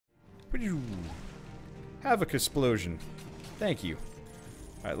Havoc explosion. Thank you.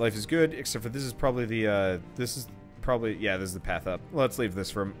 Alright, life is good, except for this is probably the, yeah, this is the path up. Let's leave this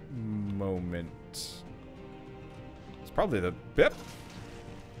for a moment. It's probably the, yep.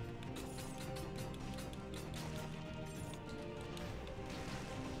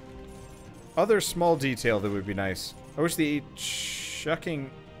 Other small detail that would be nice. I wish the chucking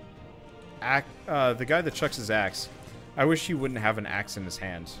the guy that chucks his axe, I wish he wouldn't have an axe in his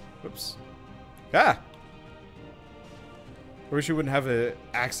hand. Whoops. Ah! I wish he wouldn't have an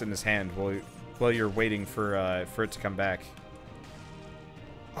axe in his hand while you're waiting for it to come back.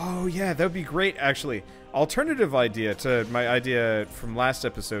 Oh yeah, that would be great, actually. Alternative idea to my idea from last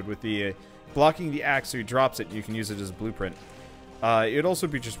episode with the blocking the axe so he drops it and you can use it as a blueprint. It'd also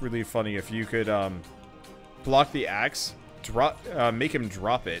be just really funny if you could block the axe, make him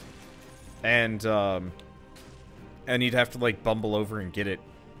drop it, and he'd have to like bumble over and get it.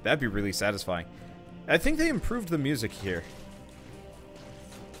 That'd be really satisfying. I think they improved the music here.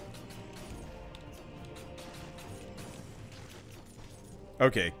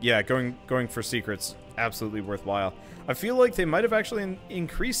 Okay, yeah, going for secrets, absolutely worthwhile. I feel like they might have actually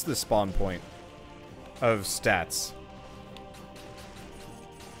increased the spawn point of stats.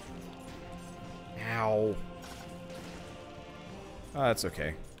 Ow. Oh, that's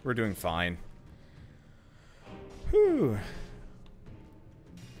okay. We're doing fine. Whew.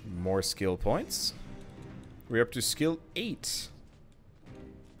 More skill points. We're up to skill 8.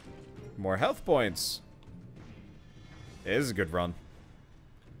 More health points. It is a good run.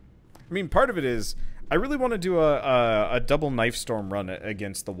 I mean, part of it is, I really want to do a double knife storm run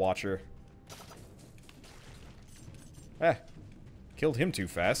against the Watcher. Ah. Killed him too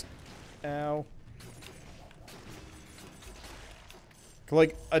fast. Ow.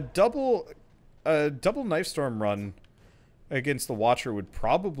 Like, a double knife storm run against the Watcher would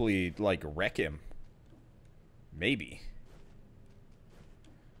probably, like, wreck him. Maybe.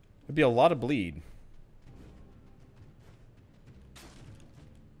 It'd be a lot of bleed.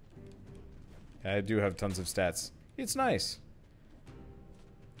 I do have tons of stats. It's nice.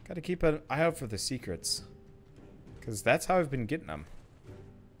 Gotta keep an eye out for the secrets. Because that's how I've been getting them.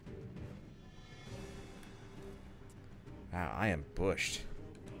 Wow, I am bushed.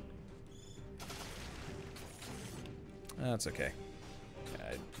 That's okay.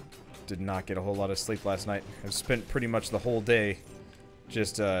 I did not get a whole lot of sleep last night. I've spent pretty much the whole day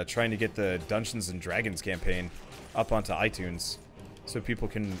just trying to get the Dungeons and Dragons campaign up onto iTunes so people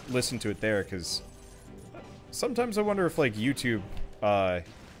can listen to it there, because sometimes I wonder if, like, YouTube,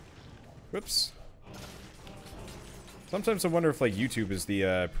 whoops. Sometimes I wonder if, like, YouTube is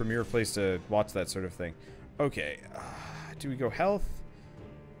the premier place to watch that sort of thing. Okay, do we go health?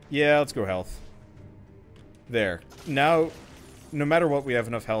 Yeah, let's go health. There. Now, no matter what, we have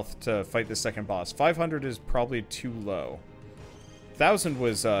enough health to fight the second boss. 500 is probably too low. 1,000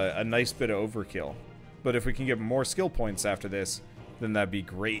 was a nice bit of overkill. But if we can get more skill points after this, then that'd be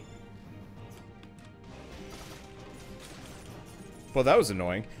great. Well, that was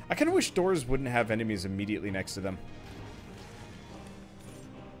annoying. I kind of wish doors wouldn't have enemies immediately next to them.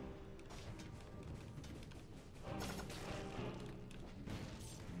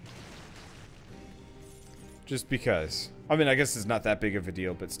 Just because. I mean, I guess it's not that big of a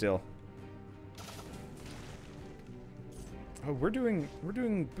deal, but still. Oh, we're doing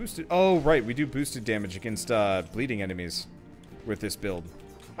boosted. Oh, right, we do boosted damage against bleeding enemies with this build.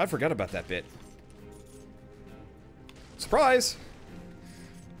 I forgot about that bit. Surprise!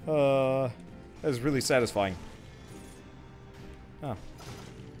 That was really satisfying. Oh.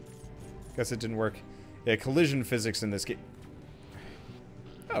 Guess it didn't work. Yeah, collision physics in this game.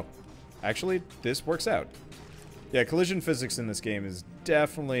 Oh. Actually, this works out. Yeah, collision physics in this game is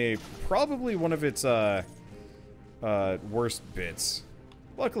definitely, probably one of its, worst bits.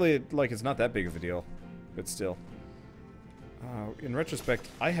 Luckily, like, it's not that big of a deal, but still. In retrospect,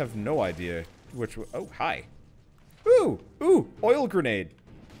 I have no idea which. Oh, hi. Ooh, oil grenade.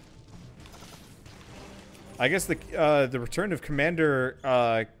 I guess the return of Commander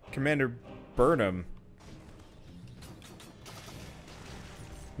Burnham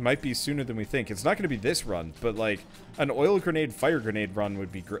might be sooner than we think. It's not going to be this run, but like an oil grenade, fire grenade run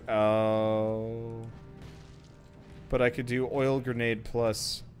would be great. Oh. But I could do oil grenade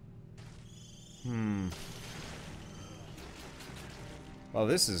plus. Well,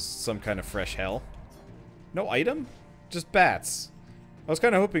 this is some kind of fresh hell. No item? Just bats. I was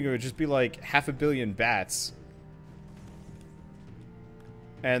kind of hoping it would just be like 500 million bats.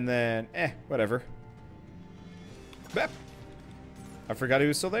 And then, whatever. Bap. I forgot he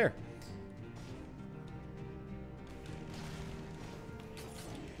was still there.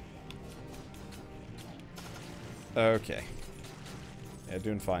 Okay. Yeah,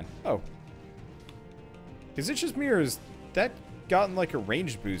 doing fine. Oh. Is it just me, or is that gotten like a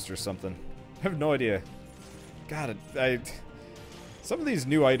range boost or something? I have no idea. God, some of these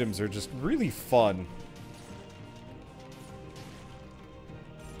new items are just really fun.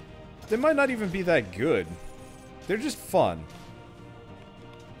 They might not even be that good. They're just fun.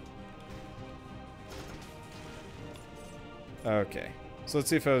 Okay. So let's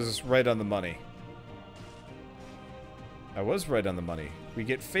see if I was right on the money. I was right on the money. We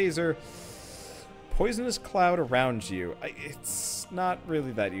get phaser. Poisonous cloud around you. It's not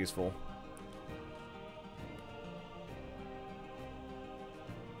really that useful.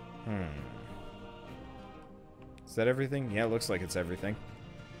 Is that everything? Yeah, it looks like it's everything.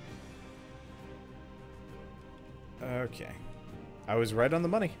 Okay. I was right on the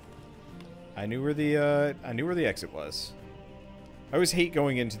money. I knew where the exit was. I always hate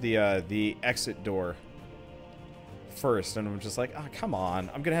going into the exit door first, and I'm just like, oh, come on.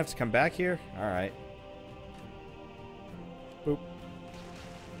 I'm gonna have to come back here? Alright. Boop.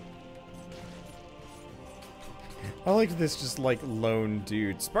 I like this just, like, lone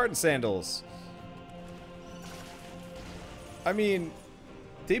dude. Spartan sandals! I mean,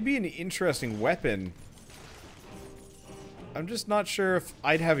 they'd be an interesting weapon. I'm just not sure if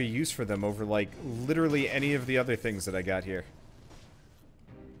I'd have a use for them over, like, literally any of the other things that I got here.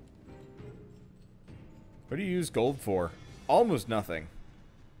 What do you use gold for? Almost nothing.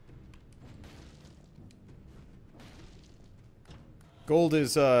 Gold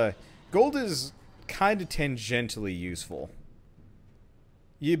is kind of tangentially useful.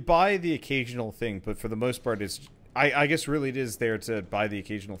 You buy the occasional thing, but for the most part, it's... I guess really it is there to buy the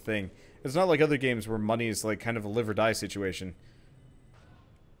occasional thing. It's not like other games where money is like kind of a live or die situation.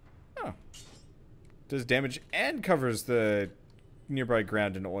 Oh. Does damage and covers the nearby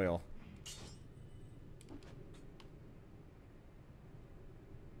ground in oil.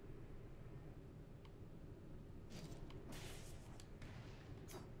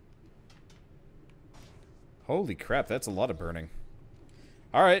 Holy crap, that's a lot of burning.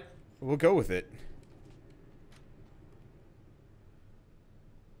 Alright, we'll go with it.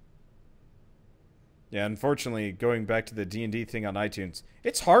 Yeah, unfortunately, going back to the D&D thing on iTunes,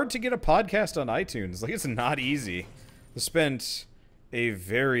 it's hard to get a podcast on iTunes. Like, it's not easy. I spent a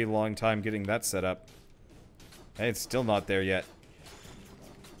very long time getting that set up. And it's still not there yet.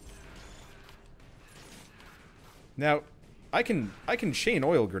 Now, I can chain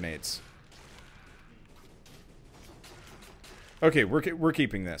oil grenades. Okay, we're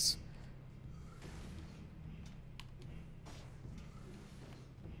keeping this.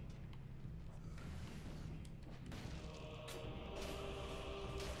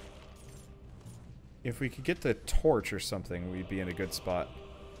 If we could get the torch or something, we'd be in a good spot.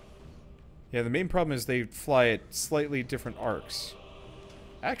 Yeah, the main problem is they fly at slightly different arcs.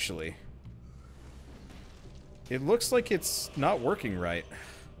 Actually, it looks like it's not working right.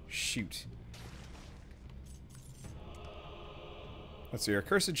 Shoot. Let's see, our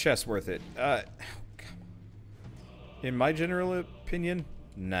cursed chest worth it. In my general opinion,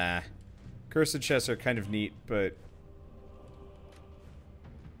 nah. Cursed chests are kind of neat, but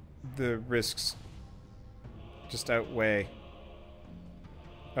the risks just outweigh.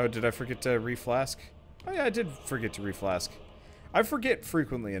 Oh, did I forget to reflask? Oh yeah, I did forget to reflask. I forget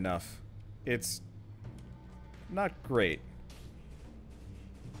frequently enough. It's not great.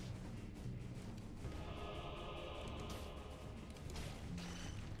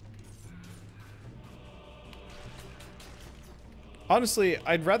 Honestly,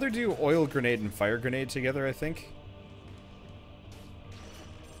 I'd rather do oil grenade and fire grenade together, I think.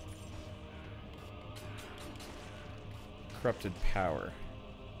 Corrupted power.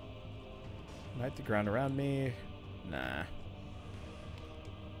 Ignite the ground around me. Nah.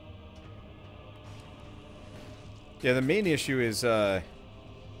 Yeah, the main issue is the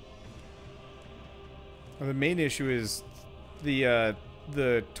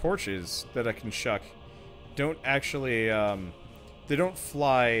torches that I can chuck don't actually they don't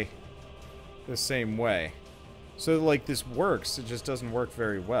fly the same way. So like this works, it just doesn't work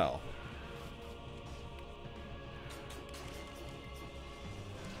very well.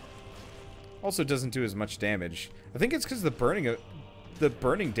 Also doesn't do as much damage. I think it's because the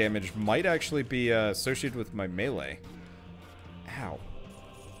burning damage might actually be associated with my melee. Ow.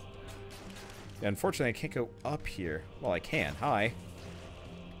 Yeah, unfortunately I can't go up here. Well, I can. Hi.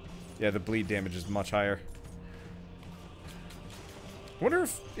 Yeah, the bleed damage is much higher. I wonder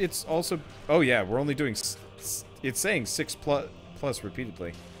if it's also... Oh yeah, we're only doing... It's saying 6 plus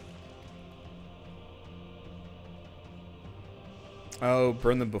repeatedly. Oh,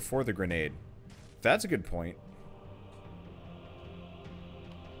 burn them before the grenade. That's a good point.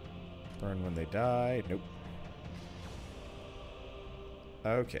 Burn when they die. Nope.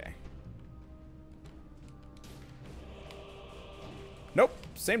 Okay. Nope.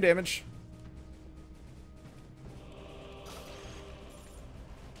 Same damage.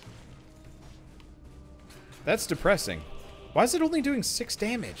 That's depressing. Why is it only doing 6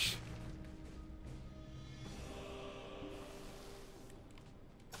 damage?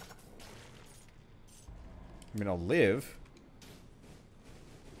 I mean, I'll live.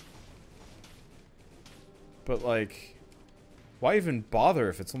 But, like, why even bother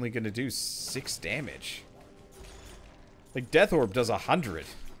if it's only going to do 6 damage? Like, Death Orb does 100.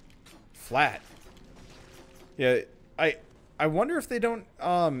 Flat. Yeah, I wonder if they don't,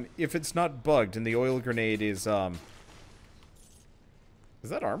 if it's not bugged and the oil grenade is that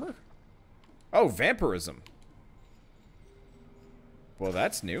armor? Oh, vampirism. Well,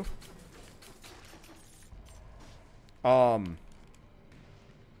 that's new.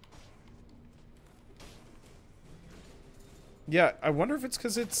 Yeah, I wonder if it's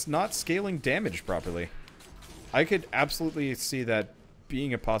because it's not scaling damage properly. I could absolutely see that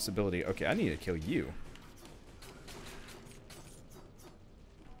being a possibility. Okay, I need to kill you.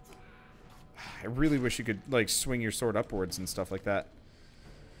 I really wish you could, like, swing your sword upwards and stuff like that.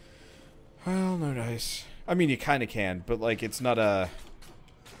 Well, no dice. I mean, you kind of can, but, like, it's not a...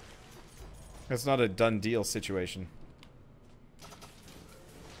 It's not a done deal situation.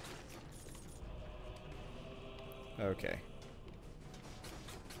 Okay.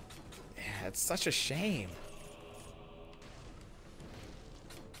 Yeah, it's such a shame.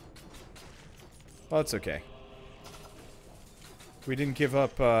 Well, it's okay. We didn't give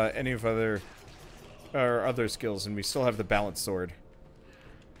up any of our other skills, and we still have the balanced sword.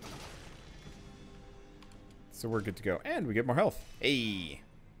 So we're good to go. And we get more health. Hey!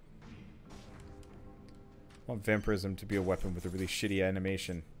 I want vampirism to be a weapon with a really shitty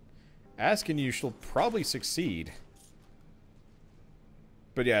animation. Ask and you shall probably succeed.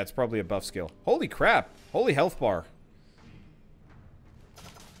 But yeah, it's probably a buff skill. Holy crap! Holy health bar. I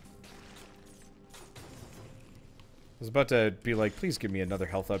was about to be like, please give me another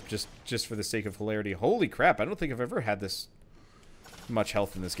health up just for the sake of hilarity. Holy crap, I don't think I've ever had this much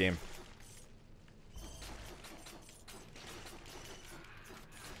health in this game.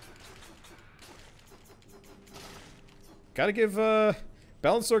 Gotta give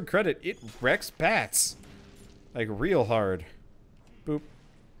Balanced Sword credit. It wrecks bats. Like, real hard. Boop.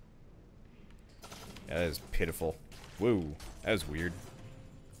 Yeah, that is pitiful. Whoa, that was weird.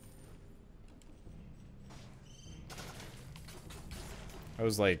 I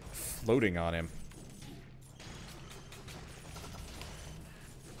was, like, floating on him.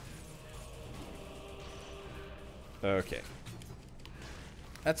 Okay.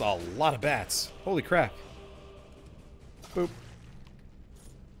 That's a lot of bats. Holy crap. Boop.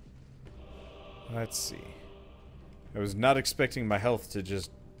 Let's see. I was not expecting my health to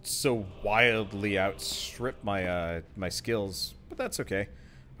just so wildly outstrip my my skills, but that's okay.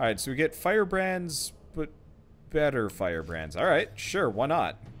 Alright, so we get firebrands, but better firebrands. Alright, sure, why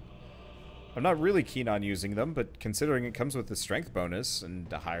not? I'm not really keen on using them, but considering it comes with the strength bonus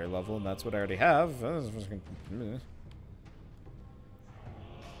and a higher level, and that's what I already have.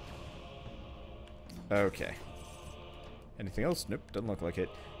 Okay. Anything else? Nope, doesn't look like it.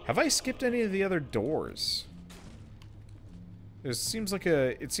 Have I skipped any of the other doors? It seems like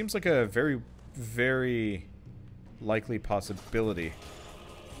a very, very likely possibility.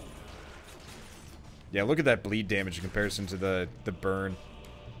 Yeah, look at that bleed damage in comparison to the burn.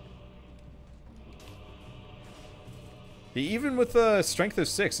 Even with a strength of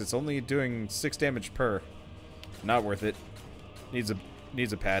 6, it's only doing 6 damage per. Not worth it. Needs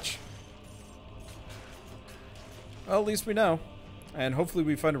a patch. Well, at least we know. And hopefully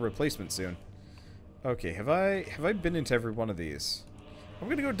we find a replacement soon. Okay, have I been into every one of these? I'm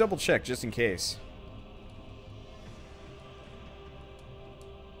gonna go double check just in case.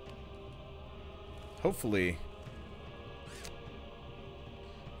 Hopefully.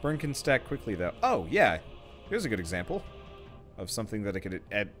 Burn can stack quickly though. Oh, yeah. Here's a good example of something that I could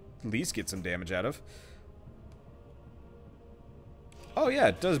at least get some damage out of. Oh yeah,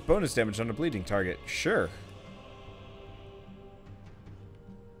 it does bonus damage on a bleeding target. Sure.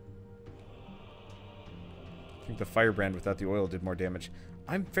 I think the firebrand without the oil did more damage.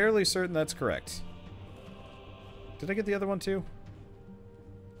 I'm fairly certain that's correct. Did I get the other one too?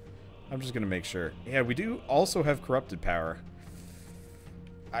 I'm just gonna make sure. Yeah, we do also have corrupted power.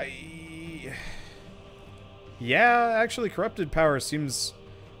 Yeah, actually, corrupted power seems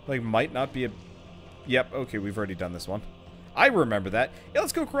like might not be a... Yep, okay, we've already done this one. I remember that. Yeah,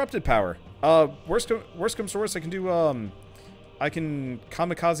 let's go corrupted power. Worst comes to worst, I can do, I can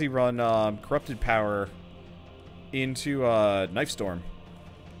kamikaze run corrupted power into Knife Storm.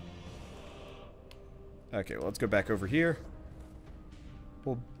 Okay, well, let's go back over here.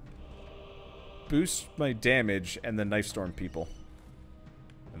 We'll boost my damage and then Knife Storm people.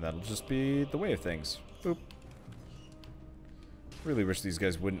 And that'll just be the way of things. Boop. Really wish these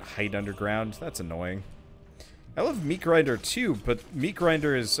guys wouldn't hide underground. That's annoying. I love Meat Grinder too, but Meat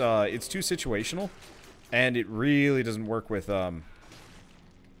Grinder is, it's too situational. And it really doesn't work with, Oh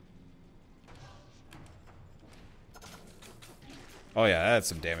yeah, that's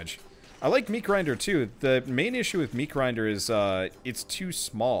some damage. I like Meat Grinder too. The main issue with Meat Grinder is, it's too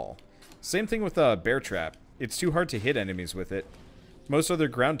small. Same thing with, Bear Trap. It's too hard to hit enemies with it. Most other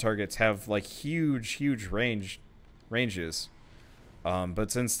ground targets have, like, huge ranges.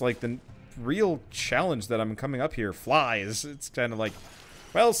 But since, like, the real challenge that I'm coming up here, flies, it's kind of like,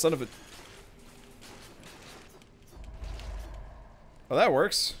 well, son of a... Oh, that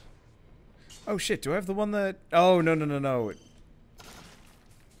works. Oh, shit, do I have the one that... Oh, no. It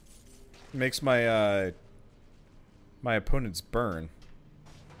makes my, my opponents burn.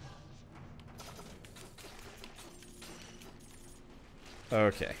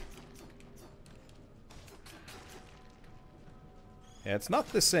 Okay. Yeah, it's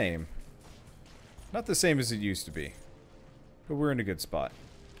not the same. Not the same as it used to be. But we're in a good spot.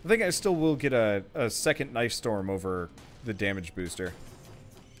 I think I still will get a second Knife Storm over the damage booster.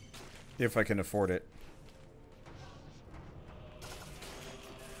 If I can afford it.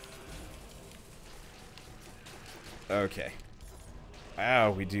 Okay.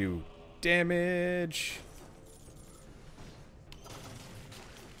 Wow, we do damage.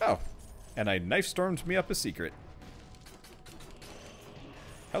 Oh. And I Knife Stormed me up a secret.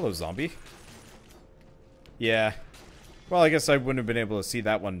 Hello, zombie. Yeah. Well, I guess I wouldn't have been able to see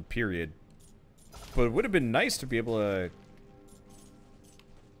that one, period. But it would have been nice to be able to...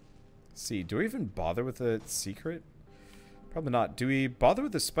 see, do we even bother with a secret? Probably not. Do we bother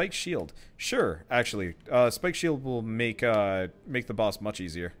with the Spike Shield? Sure, actually. Spike Shield will make the boss much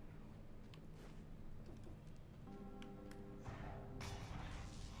easier.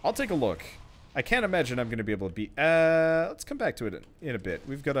 I'll take a look. I can't imagine I'm going to be able to beat... let's come back to it in a bit.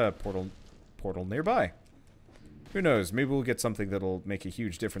 We've got a portal nearby. Who knows? Maybe we'll get something that'll make a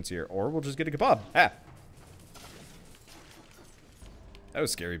huge difference here. Or we'll just get a kebab. Ah! That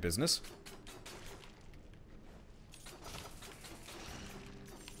was scary business.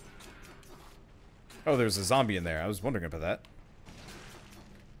 Oh, there's a zombie in there. I was wondering about that.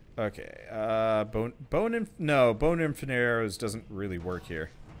 Okay. Bone Infinite Arrows doesn't really work here.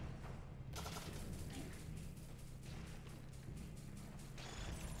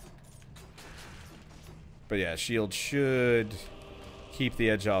 But yeah, shield should keep the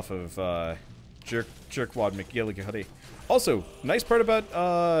edge off of Jerkwad McGillicuddy. Also, nice part about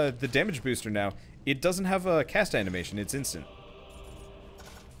the damage booster now, it doesn't have a cast animation, it's instant.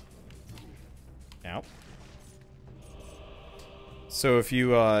 Ow. So if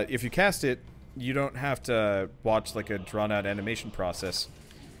you cast it, you don't have to watch like a drawn out animation process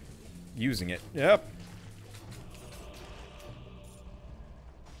using it. Yep.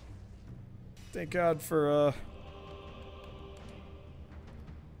 Thank God for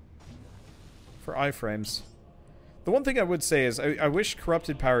iframes. The one thing I would say is I wish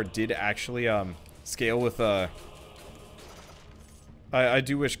Corrupted Power did actually scale with I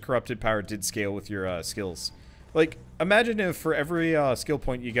do wish Corrupted Power did scale with your skills. Like, imagine if for every skill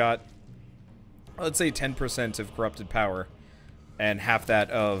point you got, let's say 10% of Corrupted Power, and half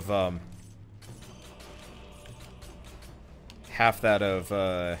that of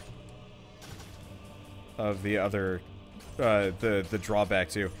the other, the drawback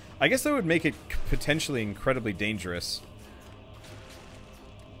too. I guess that would make it potentially incredibly dangerous.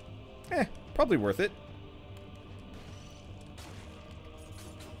 Probably worth it.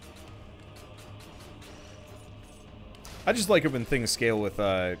 I just like it when things scale with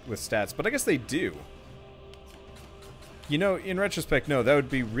stats, but I guess they do. You know, in retrospect, no, that would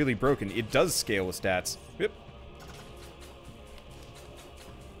be really broken. It does scale with stats. Yep.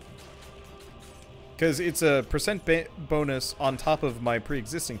 Because it's a percent bonus on top of my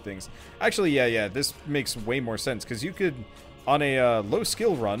pre-existing things. Actually, yeah, this makes way more sense. Because you could, on a low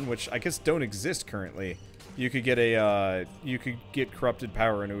skill run, which I guess don't exist currently, you could get Corrupted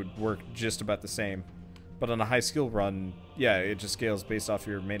Power and it would work just about the same. But on a high skill run, yeah, it just scales based off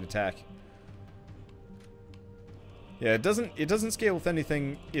your main attack. Yeah, it doesn't scale with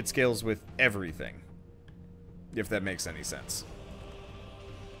anything. It scales with everything. If that makes any sense.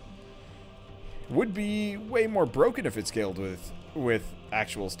 Would be way more broken if it scaled with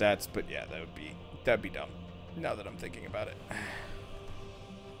actual stats, but yeah, that'd be dumb. Now that I'm thinking about it.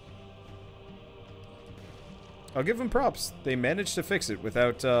 I'll give them props. They managed to fix it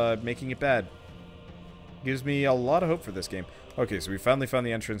without making it bad. Gives me a lot of hope for this game. Okay, so we finally found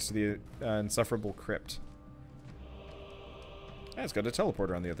the entrance to the insufferable crypt. Ah, it's got a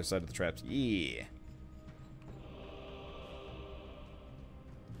teleporter on the other side of the traps. Yeah.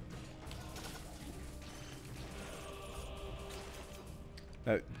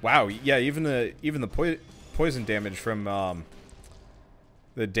 Wow, yeah, even the poison damage from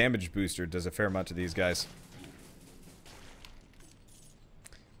the damage booster does a fair amount to these guys.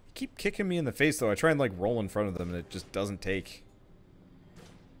 Keep kicking me in the face though. I try and like roll in front of them and it just doesn't take.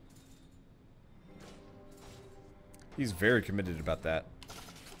 He's very committed about that.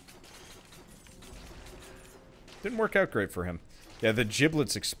 Didn't work out great for him. Yeah, the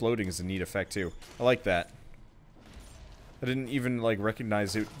giblets exploding is a neat effect too. I like that. I didn't even like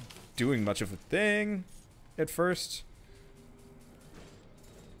recognize it doing much of a thing at first.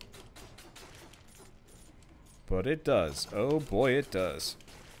 But it does. Oh boy, it does.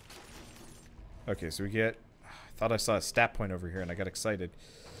 Okay, so we get... I thought I saw a stat point over here and I got excited.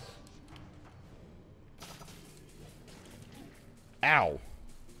 Ow.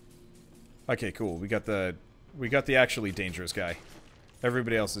 Okay, cool. We got the actually dangerous guy.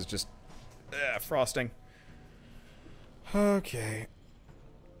 Everybody else is just frosting. Okay.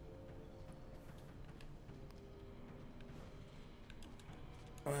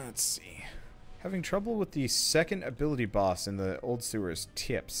 Let's see. Having trouble with the second ability boss in the old sewers.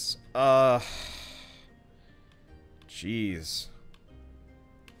 Tips. Jeez.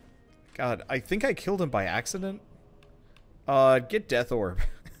 God, I think I killed him by accident. Get Death Orb.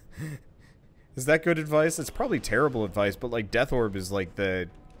 Is that good advice? It's probably terrible advice, but like Death Orb is like the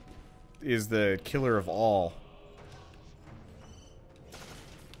killer of all.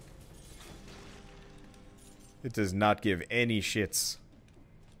 It does not give any shits.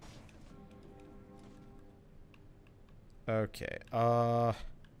 Okay, so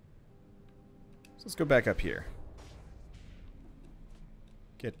let's go back up here.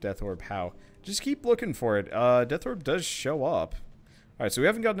 Get Death Orb how? Just keep looking for it. Death Orb does show up. Alright, so we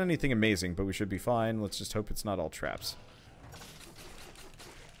haven't gotten anything amazing, but we should be fine. Let's just hope it's not all traps.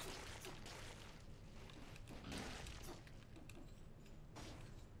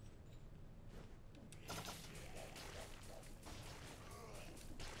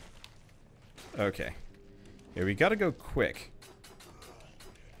 Okay. Yeah, we gotta go quick.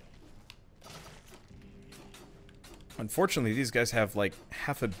 Unfortunately, these guys have like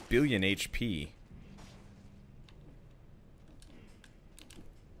 500 million HP.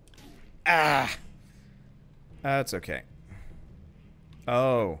 Ah! That's okay.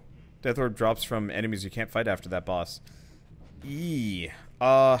 Oh. Death Orb drops from enemies you can't fight after that boss.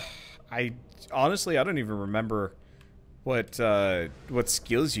 I honestly, I don't even remember what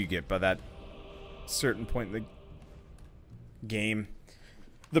skills you get by that certain point in the game.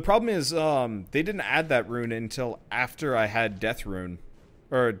 The problem is, they didn't add that rune until after I had Death Rune.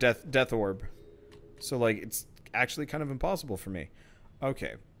 Or Death Orb. So, like, it's actually kind of impossible for me.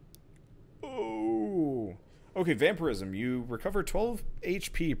 Okay. Oh. Okay, Vampirism. You recover 12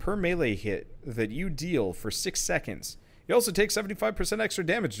 HP per melee hit that you deal for 6 seconds. You also take 75% extra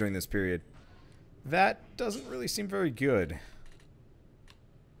damage during this period. That doesn't really seem very good.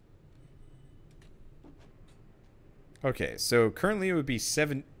 Okay, so currently it would be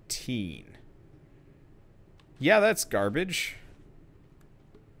 17. Yeah, that's garbage.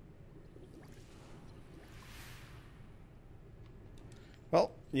 Well,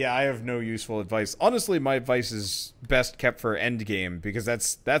 yeah, I have no useful advice. Honestly, my advice is best kept for endgame, because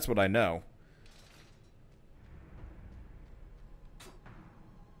that's what I know.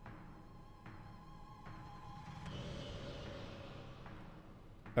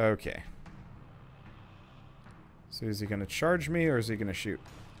 Okay. So is he going to charge me, or is he going to shoot?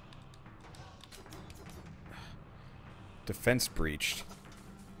 Defense breached.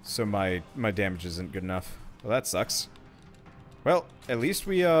 So my damage isn't good enough. Well, that sucks. Well, at least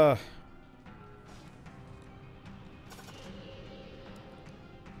we,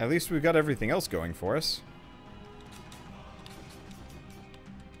 At least we've got everything else going for us.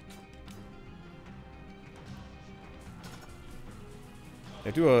 I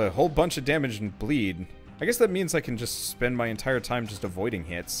do a whole bunch of damage and bleed. I guess that means I can just spend my entire time just avoiding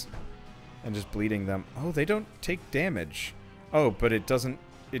hits. And just bleeding them. Oh, they don't take damage. Oh, but it doesn't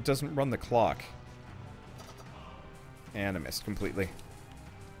run the clock. And I missed completely.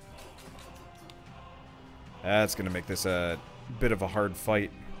 That's gonna make this a bit of a hard fight.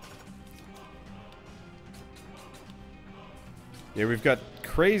 Yeah, we've got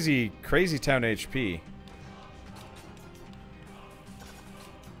crazy town HP.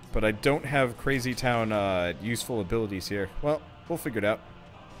 But I don't have Crazy Town useful abilities here. Well, we'll figure it out.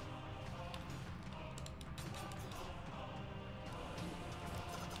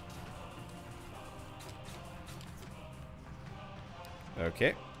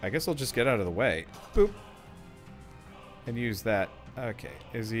 Okay, I guess I'll just get out of the way. Boop. And use that. Okay,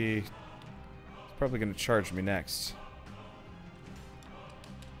 is he... He's probably going to charge me next.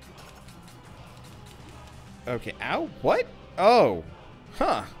 Okay, ow, what? Oh,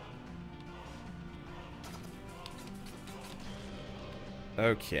 huh.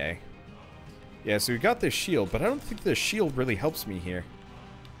 Okay. Yeah, so we got this shield, but I don't think the shield really helps me here.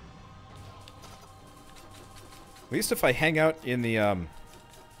 At least if I hang out in the,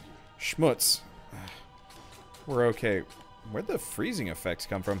 schmutz, we're okay. Where'd the freezing effects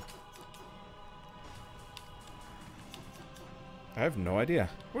come from? I have no idea.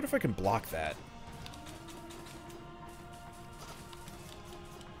 What if I can block that?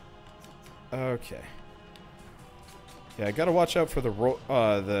 Okay. Yeah, I gotta watch out for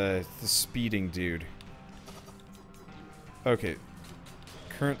the speeding dude. Okay.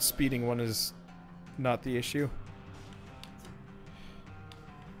 Current speeding one is not the issue.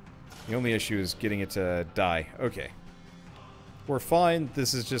 The only issue is getting it to die. Okay. We're fine.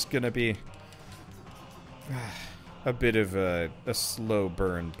 This is just gonna be a bit of a slow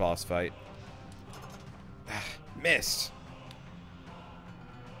burn boss fight. Missed!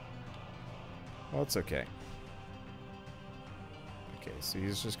 Well, it's okay. Okay, so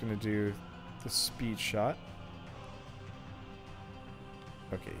he's just gonna do the speed shot.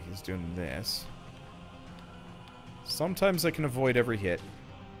 Okay, he's doing this. Sometimes I can avoid every hit.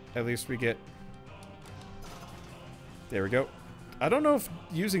 At least we get... There we go. I don't know if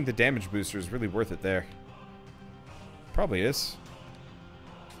using the damage booster is really worth it there. Probably is.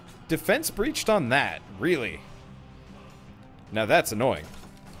 Defense breached on that. Really? Now that's annoying.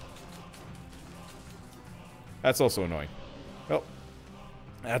 That's also annoying. Well,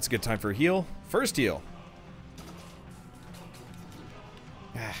 that's a good time for a heal. First heal.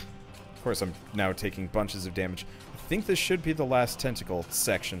 Of course, I'm now taking bunches of damage. I think this should be the last tentacle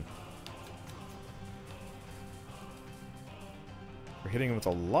section. We're hitting him with a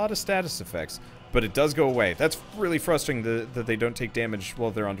lot of status effects, but it does go away. That's really frustrating that they don't take damage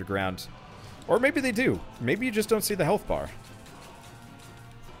while they're underground. Or maybe they do. Maybe you just don't see the health bar.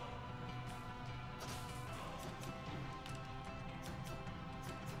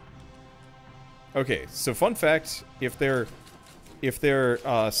 Okay, so fun fact, if they're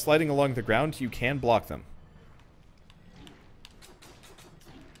sliding along the ground, you can block them.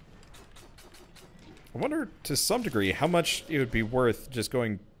 I wonder, to some degree, how much it would be worth just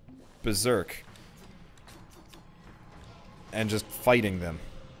going berserk and just fighting them.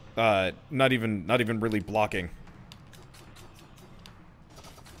 Not even really blocking.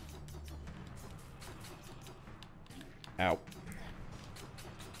 Ow.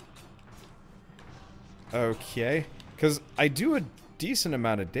 Okay, because I do a decent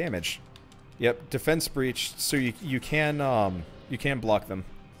amount of damage. Yep, defense breach, so you can block them.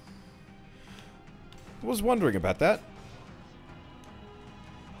 I was wondering about that.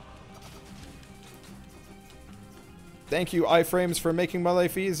 Thank you, iframes, for making my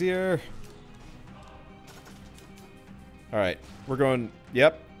life easier. Alright, we're going...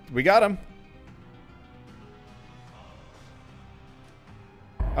 Yep, we got him.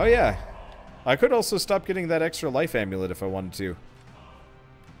 Oh yeah. I could also stop getting that extra life amulet if I wanted to.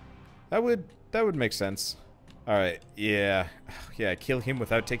 That would make sense. Alright, yeah. Yeah, kill him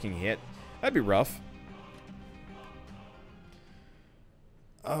without taking a hit. That'd be rough.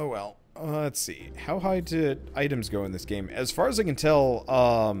 Oh well. Let's see. How high did items go in this game? As far as I can tell,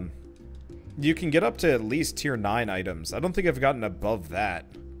 you can get up to at least tier 9 items. I don't think I've gotten above that.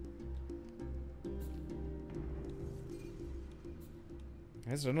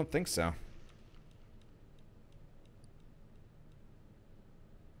 I don't think so.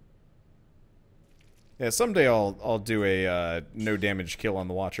 Yeah, someday I'll do a no damage kill on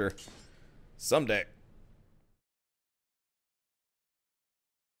the Watcher. Someday.